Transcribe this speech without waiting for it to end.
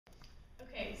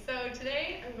Okay, so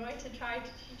today I'm going to try to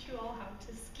teach you all how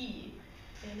to ski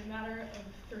in a matter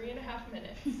of 3.5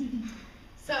 minutes.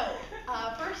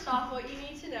 First off, what you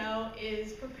need to know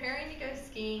is preparing to go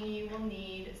skiing, you will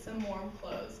need some warm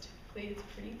clothes. Typically, it's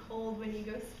pretty cold when you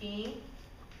go skiing.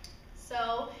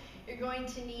 So, you're going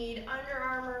to need Under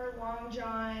Armour, long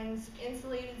johns,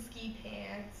 insulated ski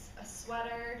pants, a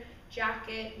sweater,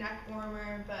 jacket, neck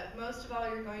warmer, but most of all,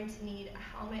 you're going to need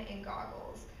a helmet and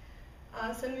goggles.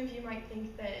 Some of you might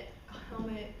think that a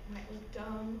helmet might look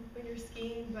dumb when you're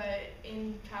skiing, but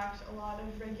in fact, a lot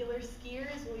of regular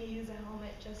skiers will use a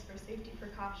helmet just for safety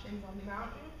precautions on the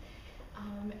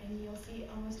mountain, and you'll see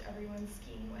almost everyone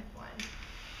skiing with one.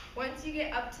 Once you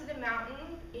get up to the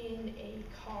mountain in a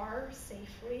car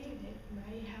safely, that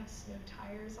might have snow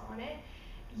tires on it,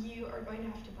 you are going to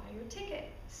have to buy your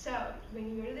ticket. So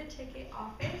when you go to the ticket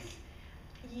office,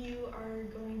 you are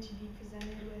going to be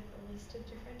presented with a list of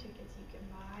different tickets you can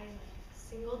buy, like a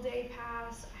single day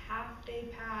pass, a half day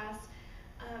pass,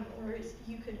 or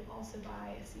you could also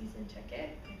buy a season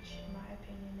ticket, which in my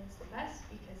opinion is the best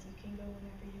because you can go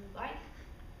whenever you like.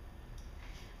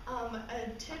 A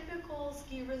typical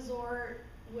ski resort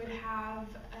would have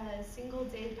a single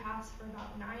day pass for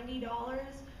about $90,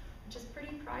 which is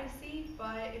pretty pricey,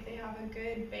 but if they have a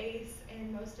good base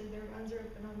and most of their runs are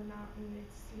open on the mountain,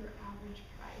 it's your average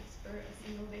price for a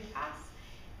single day pass,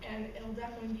 and it'll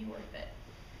definitely be worth it.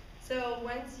 So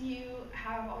once you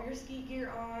have all your ski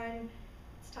gear on,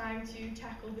 it's time to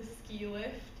tackle the ski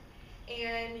lift.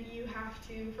 And you have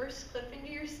to first clip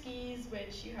into your skis,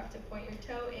 which you have to point your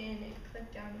toe in and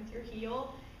clip down with your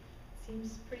heel.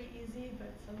 Seems pretty easy, but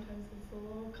sometimes it's a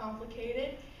little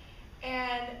complicated.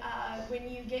 And when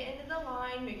you get into the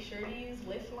line, make sure to use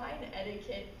lift line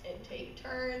etiquette and take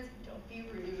turns. Don't be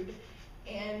rude.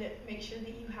 And make sure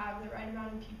that you have the right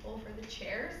amount of people for the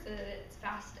chair so that it's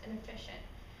fast and efficient.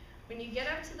 When you get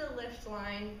up to the lift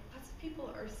line, lots of people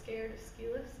are scared of ski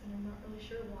lifts, and I'm not really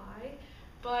sure why.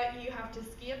 But you have to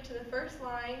ski up to the first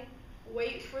line,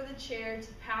 wait for the chair to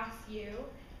pass you,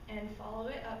 and follow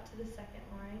it up to the second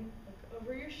line. Look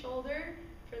over your shoulder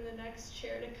for the next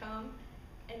chair to come,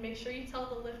 and make sure you tell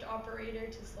the lift operator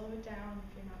to slow it down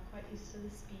if you're not quite used to the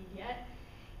speed yet.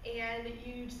 And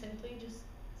you simply just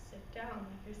sit down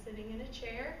like you're sitting in a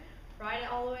chair, ride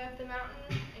it all the way up the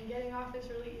mountain, and getting off is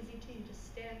really easy too. You just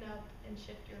stand up and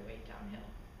shift your weight downhill.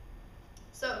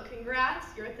 So congrats,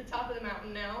 you're at the top of the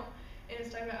mountain now, and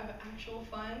it's time to have actual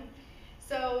fun.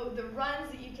 So the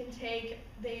runs that you can take,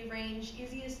 they range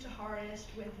easiest to hardest,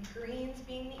 with greens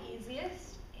being the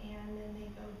easiest, and then they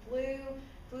go blue,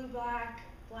 blue-black,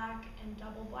 black, and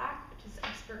double black, which is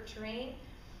expert terrain.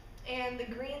 And the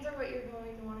greens are what you're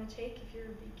going to want to take if you're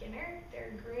a beginner.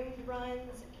 They're groomed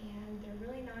runs, and they're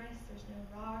really nice. There's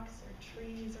no rocks or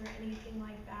trees or anything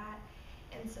like that,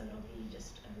 and so it'll be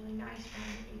just a really nice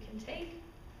run that you can take.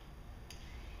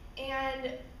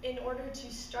 And in order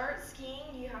to start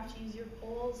skiing, you have to use your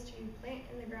poles to plant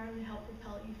in the ground to help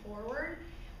propel you forward.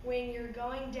 When you're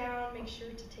going down, make sure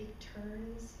to take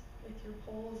turns with your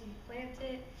poles. You plant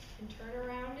it and turn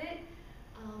around it,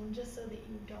 just so that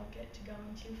you don't get to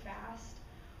going too fast.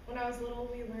 When I was little,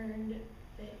 we learned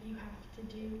that you have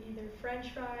to do either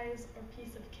french fries or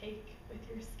piece of cake with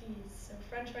your skis. So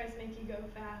french fries make you go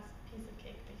fast, piece of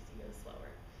cake makes you go slower.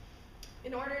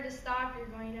 In order to stop,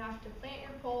 you're going to have to plant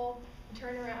your pole, and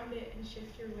turn around it, and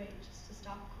shift your weight just to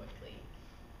stop quickly.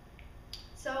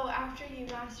 So after you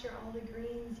master all the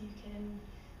greens, you can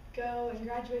go and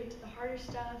graduate to the harder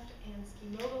stuff and ski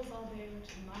moguls all day, which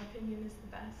in my opinion is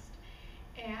the best.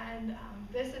 And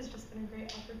this has just been a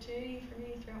great opportunity for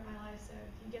me throughout my life, so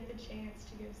if you get the chance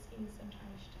to go skiing sometime,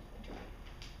 you should definitely try it.